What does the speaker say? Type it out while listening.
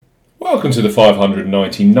Welcome to the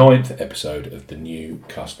 599th episode of the New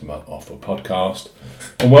Customer Offer Podcast,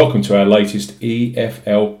 and welcome to our latest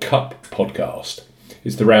EFL Cup podcast.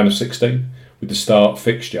 It's the round of 16, with the start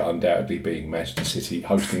fixture undoubtedly being Manchester City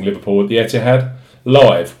hosting Liverpool at the Etihad.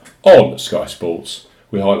 Live on Sky Sports,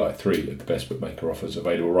 we highlight three of the best bookmaker offers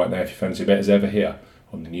available right now if you fancy a bet as ever here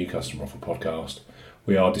on the New Customer Offer Podcast.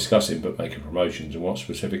 We are discussing bookmaker promotions and what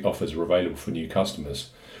specific offers are available for new customers.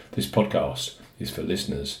 This podcast is for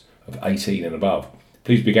listeners of 18 and above.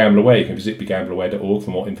 Please be gamble aware. You can visit begambleaware.org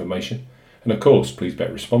for more information. And of course, please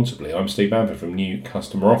bet responsibly. I'm Steve Bamford from New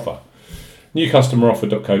Customer Offer.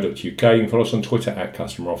 newcustomeroffer.co.uk. You can follow us on Twitter at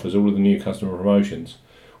Customer Offers. All of the new customer promotions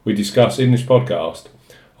we discuss in this podcast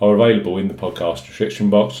are available in the podcast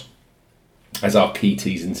description box as our key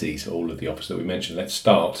T's and C's for all of the offers that we mentioned. Let's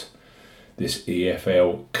start this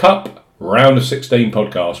EFL Cup round of 16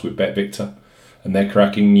 podcast with BetVictor and their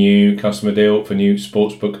cracking new customer deal for new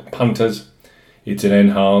sportsbook punters. It's an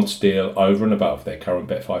enhanced deal over and above their current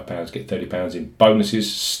bet £5, get £30 in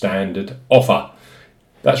bonuses standard offer.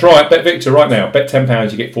 That's right, BetVictor right now. Bet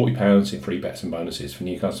 £10, you get £40 in free bets and bonuses for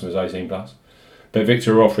new customers 18 plus.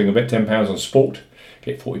 BetVictor are offering a bet £10 on sport,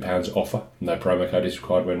 get £40 offer. No promo code is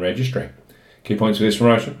required when registering. Key points for this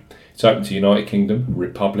promotion: it's open to United Kingdom,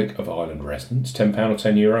 Republic of Ireland residents. £10 or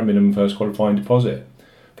 €10 minimum first qualifying deposit.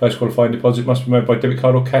 First qualifying deposit must be made by debit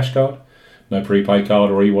card or cash card. No prepaid card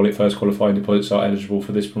or e-wallet first qualifying deposits are eligible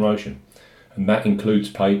for this promotion, and that includes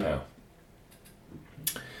PayPal.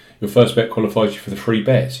 Your first bet qualifies you for the free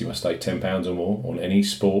bets. You must stake £10 or more on any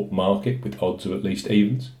sport market with odds of at least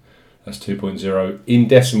evens. That's 2.0 in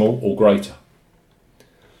decimal or greater.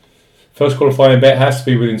 First qualifying bet has to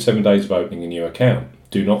be within 7 days of opening a new account.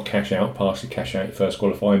 Do not partially cash out your first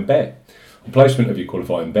qualifying bet. On placement of your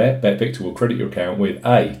qualifying bet, BetVictor will credit your account with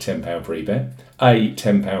a £10 free bet, a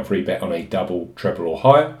 £10 free bet on a double, treble or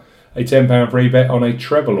higher, a £10 free bet on a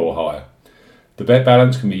treble or higher. The bet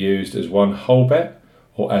balance can be used as one whole bet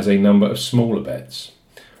or as a number of smaller bets.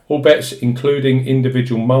 All bets, including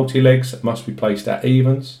individual multi-legs, must be placed at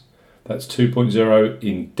evens. That's 2.0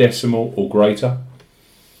 in decimal or greater.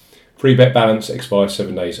 Free bet balance expires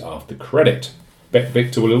 7 days after credit.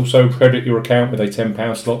 BetVictor will also credit your account with a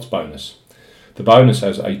 £10 slots bonus. The bonus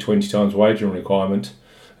has a 20 times wagering requirement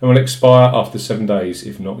and will expire after 7 days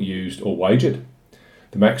if not used or wagered.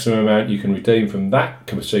 The maximum amount you can redeem from that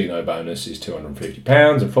casino bonus is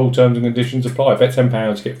 £250 and full terms and conditions apply. Bet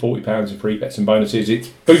 £10, get £40 in free bets and bonuses. It's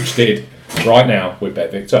boosted right now with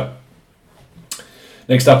BetVictor.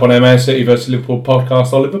 Next up on our Man City vs Liverpool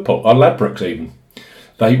podcast are Ladbrokes even.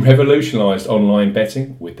 They revolutionised online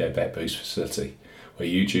betting with their Bet Boost facility, where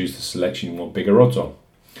you choose the selection you want bigger odds on.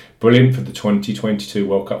 Brilliant for the 2022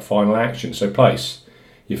 World Cup final action, so place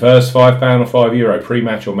your first £5 or €5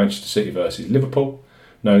 pre-match on Manchester City versus Liverpool,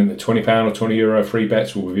 knowing that £20 or €20 free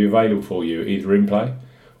bets will be available for you either in play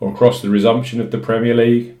or across the resumption of the Premier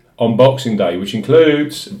League on Boxing Day, which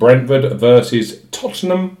includes Brentford versus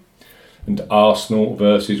Tottenham and Arsenal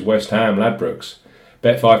versus West Ham. Ladbrokes.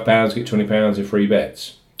 Bet £5, get £20 in free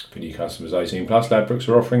bets. For new customers 18 plus, Ladbrokes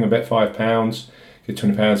are offering a bet £5, get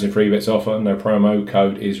 £20 in free bets offer. No promo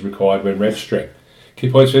code is required when registering.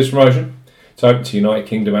 Key points for this promotion: it's open to United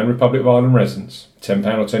Kingdom and Republic of Ireland residents.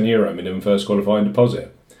 £10 or €10 minimum first qualifying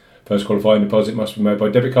deposit. First qualifying deposit must be made by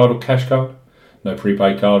debit card or cash card. No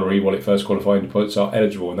prepaid card or e-wallet first qualifying deposits are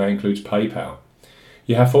eligible, and that includes PayPal.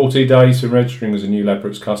 You have 40 days for registering as a new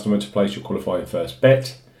Ladbrokes customer to place your qualifying first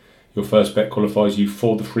bet. Your first bet qualifies you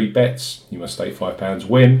for the free bets. You must stake £5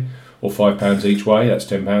 win or £5 each way, that's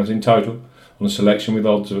 £10 in total, on a selection with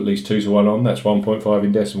odds of at least 2 to 1 on, that's 1.5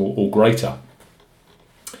 in decimal or greater.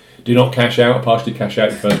 Do not cash out or partially cash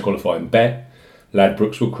out your first qualifying bet.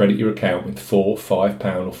 Ladbrokes will credit your account with £4,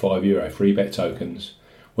 £5 or €5 free bet tokens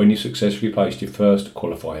when you successfully placed your first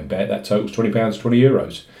qualifying bet. That totals £20 to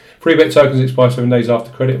 €20. Free bet tokens expire 7 days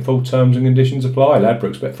after credit and full terms and conditions apply.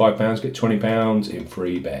 Ladbrokes, bet £5, get £20 in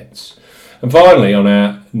free bets. And finally, on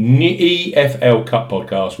our EFL Cup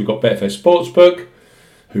podcast, we've got Betfair Sportsbook,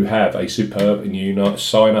 who have a superb new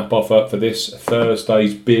sign-up offer for this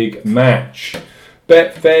Thursday's big match.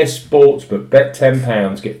 Betfair Sportsbook, bet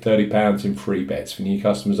 £10, get £30 in free bets for new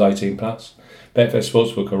customers 18 plus. Betfair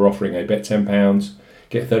Sportsbook are offering a bet £10,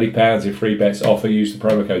 get £30 in free bets offer. Use the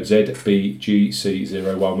promo code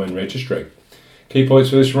ZBGC01 when registering. Key points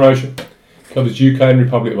for this promotion: covers UK and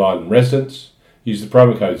Republic of Ireland residents. Use the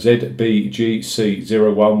promo code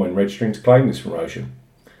ZBGC01 when registering to claim this promotion.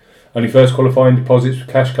 Only first qualifying deposits with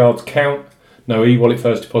cash cards count. No e-wallet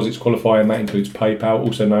first deposits qualify, and that includes PayPal.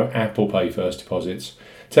 Also no Apple Pay first deposits.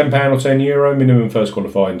 £10 or €10 minimum first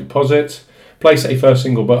qualifying deposit. Place a first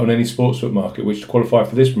single bet on any sportsbook market which to qualify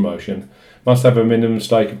for this promotion must have a minimum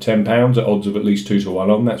stake of £10 at odds of at least 2 to 1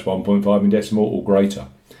 on, that's 1.5 in decimal or greater.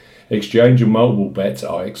 Exchange and multiple bets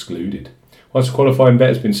are excluded. Once a qualifying bet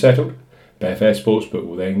has been settled, Betfair Sportsbook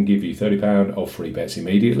will then give you £30 of free bets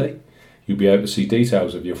immediately. You'll be able to see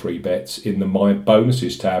details of your free bets in the My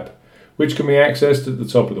Bonuses tab, which can be accessed at the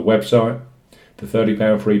top of the website. The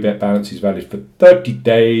 £30 free bet balance is valid for 30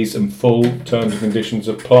 days and full terms and conditions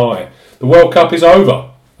apply. The World Cup is over.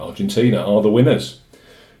 Argentina are the winners.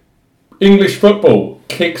 English football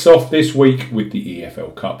kicks off this week with the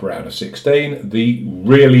EFL Cup round of 16, the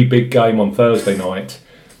really big game on Thursday night.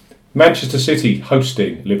 Manchester City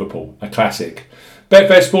hosting Liverpool, a classic.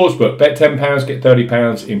 Betfair Sportsbook, bet £10, get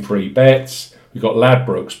 £30 in free bets. We've got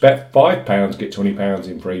Ladbrokes, bet £5, get £20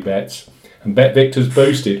 in free bets. And Bet Victor's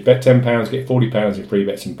Boosted, bet £10, get £40 in free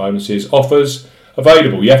bets and bonuses. Offers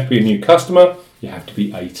available. You have to be a new customer. You have to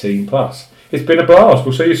be 18 plus. It's been a blast.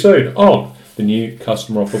 We'll see you soon on the New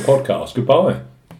Customer Offer Podcast. Goodbye.